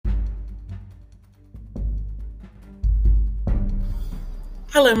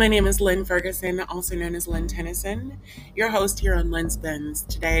Hello, my name is Lynn Ferguson, also known as Lynn Tennyson, your host here on Lynn's Bins.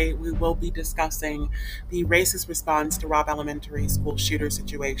 Today, we will be discussing the racist response to Robb Elementary School shooter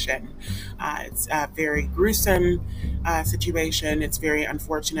situation. It's a very gruesome situation. It's very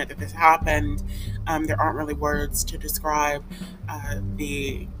unfortunate that this happened. There aren't really words to describe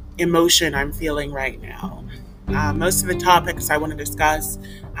the emotion I'm feeling right now. Most of the topics I want to discuss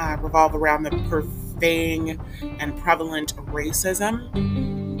revolve around the purveying and prevalent racism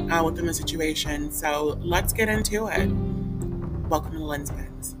within the situation. So let's get into it. Welcome to Lens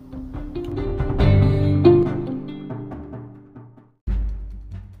Pens.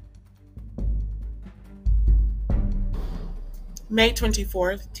 May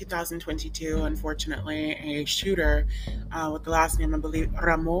 24th, 2022, unfortunately, a shooter with the last name, I believe,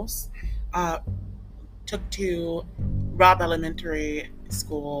 Ramos, uh, took to Robb Elementary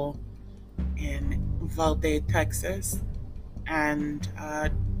School in Valde, Texas, and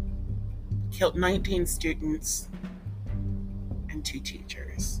killed 19 students and 2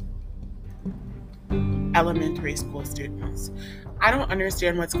 teachers, elementary school students. I don't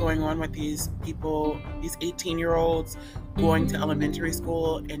understand what's going on with these people, these 18-year-olds going to elementary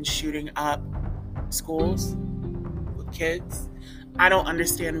school and shooting up schools with kids. I don't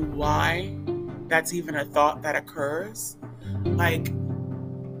understand why that's even a thought that occurs. Like,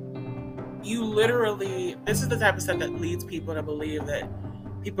 you literally, this is the type of stuff that leads people to believe that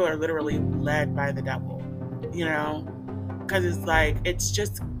people are literally led by the devil, you know? Because it's like,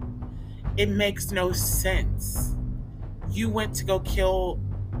 it makes no sense. You went to go kill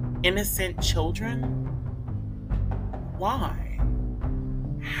innocent children? Why?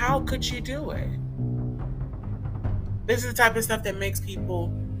 How could you do it? This is the type of stuff that makes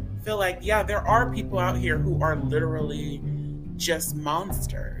people feel like, yeah, there are people out here who are literally just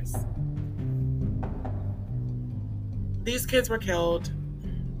monsters. These kids were killed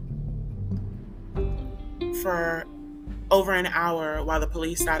for over an hour while the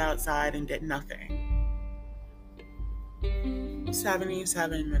police sat outside and did nothing.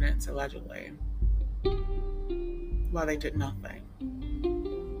 77 minutes, allegedly, while they did nothing.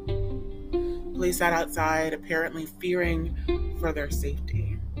 Police sat outside, apparently fearing for their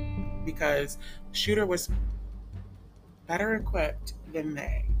safety, because the shooter was better equipped than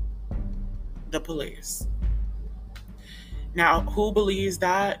they, the police. Now, who believes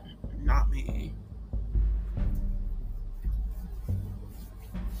that? Not me.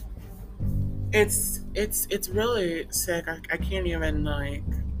 It's really sick. I can't even I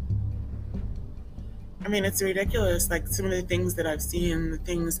mean, it's ridiculous. Like, some of the things that I've seen, the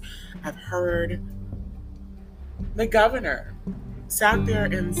things I've heard. The governor sat there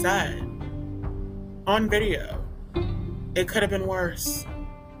and said on video, it could have been worse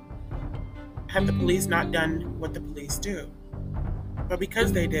had the police not done what the police do. But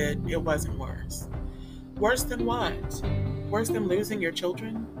because they did, it wasn't worse. Worse than what? Worse than losing your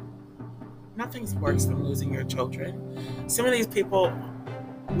children? Nothing's worse than losing your children. Some of these people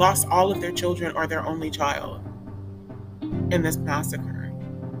lost all of their children or their only child in this massacre.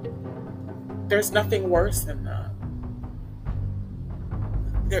 There's nothing worse than that.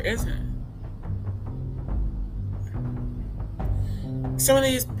 There isn't. Some of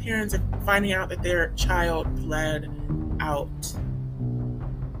these parents are finding out that their child bled out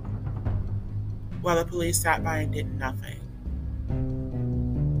while the police sat by and did nothing.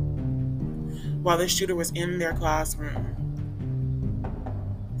 While the shooter was in their classroom,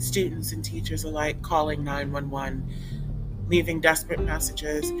 students and teachers alike calling 911, leaving desperate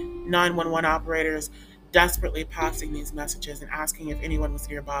messages, 911 operators desperately passing these messages and asking if anyone was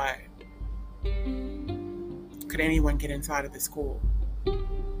nearby. Could anyone get inside of the school?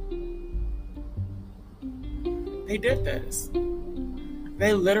 They did this.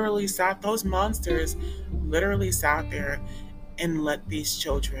 They literally those monsters literally sat there and let these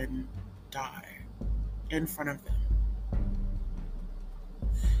children die in front of them.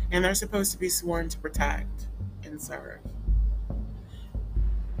 And they're supposed to be sworn to protect and serve.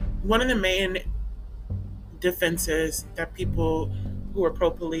 One of the main defenses that people who are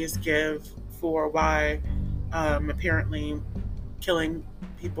pro-police give for why apparently killing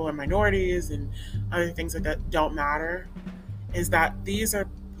people and minorities and other things like that don't matter is that these are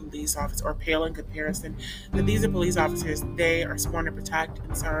police officers, or pale in comparison, that these are police officers. They are sworn to protect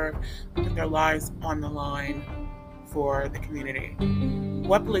and serve, put their lives on the line for the community.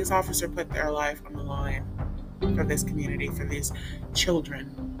 What police officer put their life on the line for this community, for these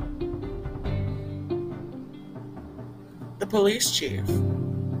children? The police chief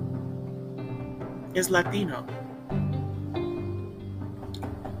is Latino.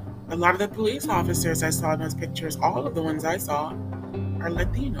 A lot of the police officers I saw in those pictures, all of the ones I saw, are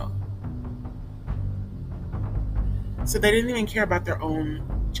Latino. So they didn't even care about their own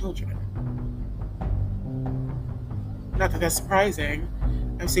children. Not that that's surprising.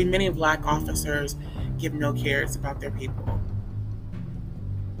 I've seen many Black officers give no cares about their people.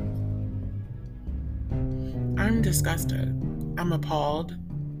 I'm disgusted. I'm appalled.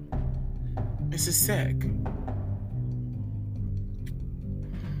 This is sick.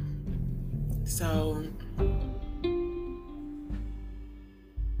 So,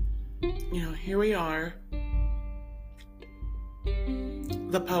 here we are.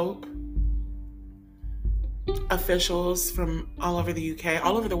 The Pope, officials from all over the UK,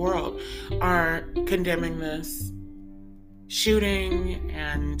 all over the world, are condemning this shooting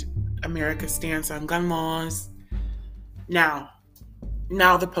and America's stance on gun laws. Now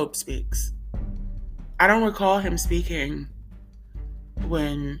the Pope speaks. I don't recall him speaking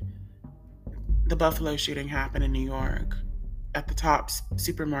when the Buffalo shooting happened in New York at the Tops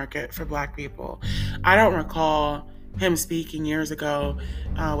supermarket for Black people. I don't recall him speaking years ago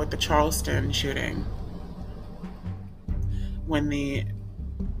with the Charleston shooting when the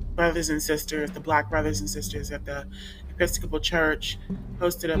Black brothers and sisters at the Episcopal Church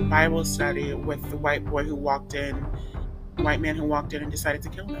hosted a Bible study with the white man who walked in and decided to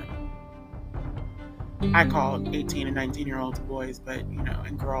kill them. I call 18 and 19-year-olds boys, but,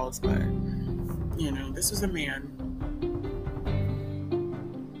 and girls, but, this was a man.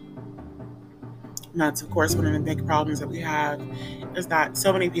 And that's, of course, one of the big problems that we have is that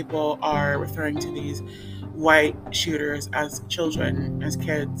so many people are referring to these white shooters as children, as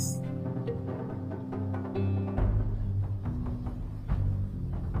kids.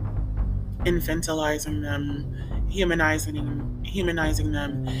 Infantilizing them, humanizing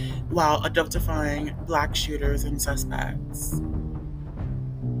them while adultifying Black shooters and suspects.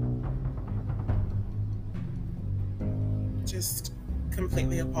 Just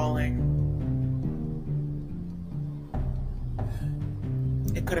completely appalling.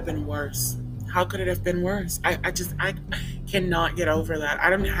 It could have been worse. How could it have been worse? I cannot get over that. I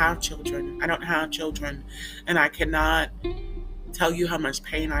don't have children. And I cannot tell you how much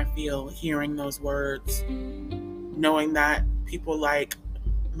pain I feel hearing those words, knowing that people like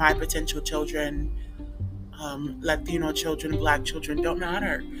my potential children, Latino children, Black children, don't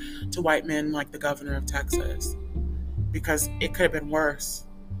matter to white men like the governor of Texas, because it could have been worse.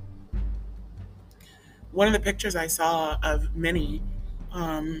 One of the pictures I saw of many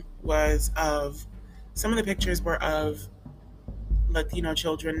some of the pictures were of Latino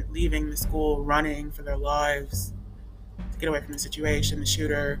children leaving the school, running for their lives to get away from the situation, the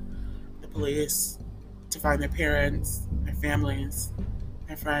shooter, the police, to find their parents, their families,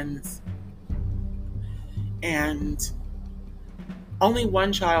 their friends. And only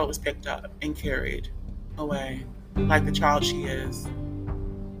one child was picked up and carried away, like the child she is.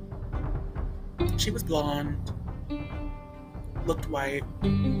 She was blonde, looked white,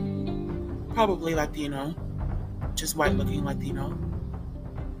 probably Latino, just white-looking Latino.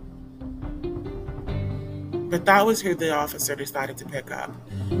 But that was who the officer decided to pick up.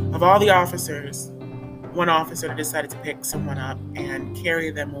 Of all the officers, one officer decided to pick someone up and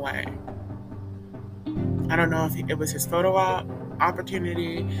carry them away. I don't know if it was his photo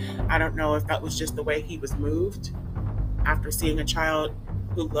opportunity. I don't know if that was just the way he was moved after seeing a child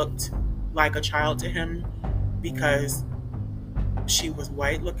who looked like a child to him because she was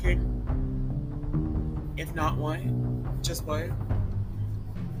white looking, if not white, just white.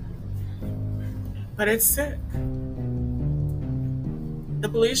 But it's sick. The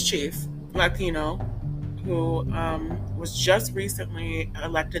police chief, Latino, who was just recently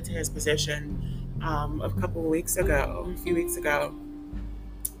elected to his position a few weeks ago,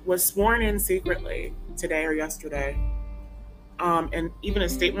 was sworn in secretly today or yesterday. And even a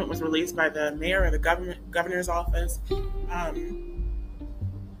statement was released by the mayor of the governor's office.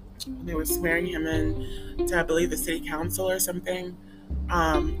 They were swearing him in to, I believe, the city council or something.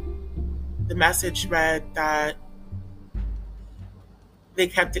 The message read that they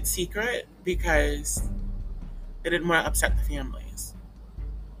kept it secret because they didn't want to upset the families.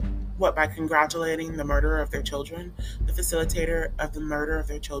 What, by congratulating the murderer of their children, the facilitator of the murder of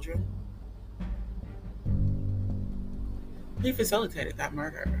their children? He facilitated that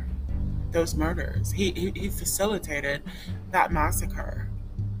murder, those murders. He facilitated that massacre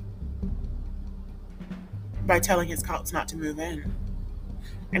by telling his cops not to move in.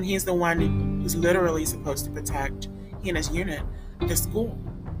 And he's the one who's literally supposed to protect, he and his unit, the school.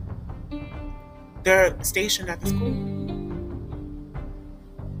 They're stationed at the school.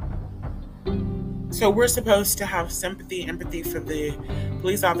 So we're supposed to have empathy for the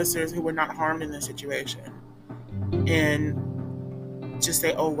police officers who were not harmed in this situation. And to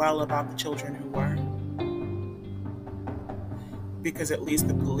say, oh, well, about the children who were. Because at least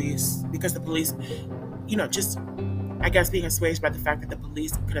the police, just, I guess, being assuaged by the fact that the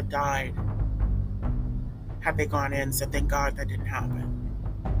police could have died had they gone in, so thank God that didn't happen.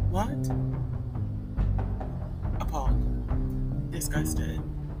 What? Appalled. Disgusted.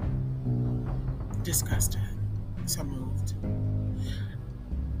 So moved.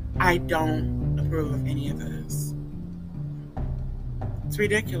 I don't approve of any of this. It's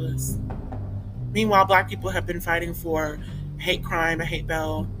ridiculous. Meanwhile, Black people have been fighting for a hate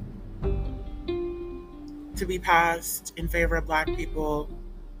bill to be passed in favor of Black people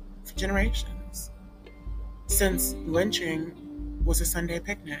for generations. Since lynching was a Sunday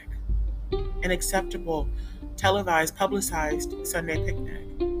picnic, an acceptable, televised, publicized Sunday picnic.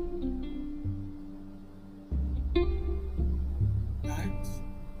 But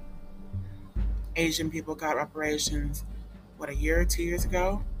Asian people got reparations, a year or 2 years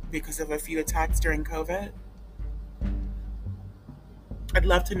ago because of a few attacks during COVID? I'd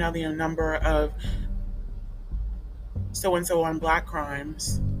love to know the number of so-and-so on Black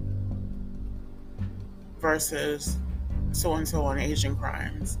crimes versus so-and-so on Asian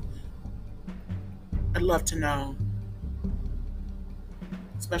crimes. I'd love to know,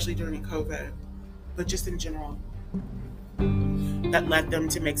 especially during COVID, but just in general, that led them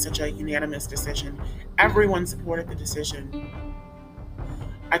to make such a unanimous decision. Everyone supported the decision.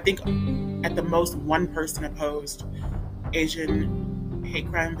 I think at the most one person opposed Asian hate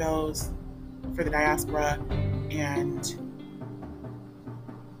crime bills for the diaspora and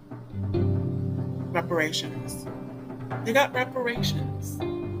reparations. They got reparations.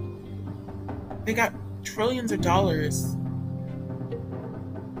 They got trillions of dollars.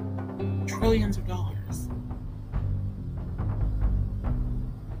 Trillions of dollars.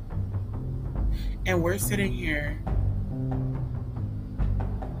 And we're sitting here.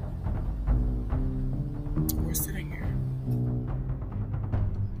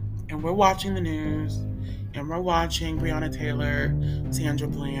 And we're watching the news. And we're watching Breonna Taylor, Sandra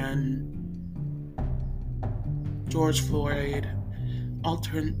Bland, George Floyd,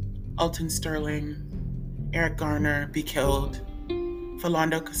 Alton Sterling, Eric Garner be killed,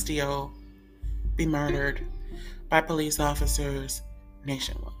 Philando Castillo be murdered by police officers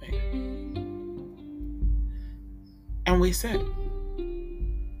nationwide. And we sit.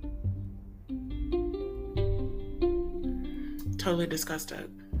 Totally disgusted.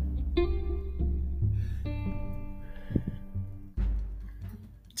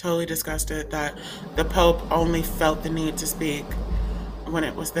 Totally disgusted that the Pope only felt the need to speak when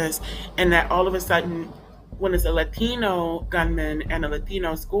it was this, and that all of a sudden, when it's a Latino gunman and a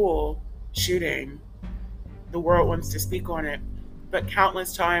Latino school shooting, the world wants to speak on it. But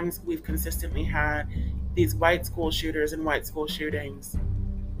countless times we've consistently had these white school shooters and white school shootings,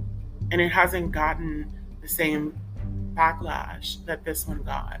 and it hasn't gotten the same backlash that this one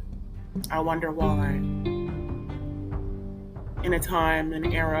got. I wonder why. In a time,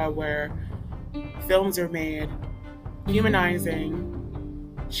 an era where films are made humanizing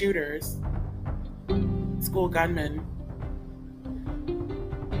shooters, school gunmen,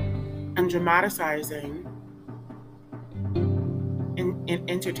 and dramatizing in an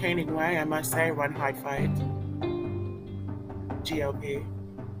entertaining way, I must say, Run, Hide, Fight, GOP.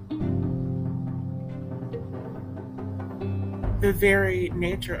 The very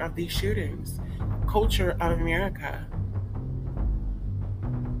nature of these shootings, culture of America,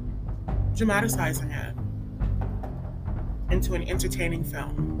 dramatizing it into an entertaining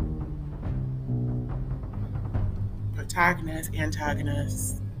film. Protagonist,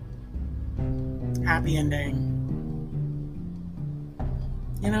 antagonist, happy ending.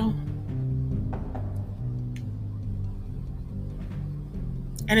 You know?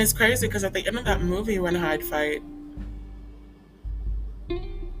 And it's crazy because at the end of that movie, Run, Hide, Fight,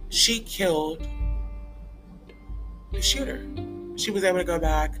 she killed the shooter. She was able to go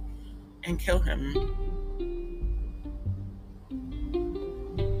back and kill him.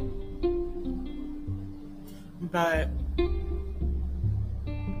 But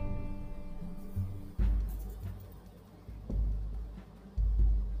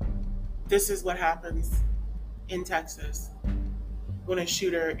this is what happens in Texas when a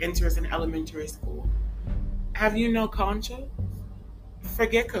shooter enters an elementary school. Have you no conscience?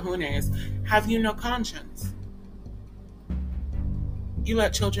 Forget kahunas. Have you no conscience? You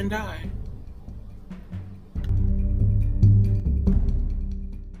let children die.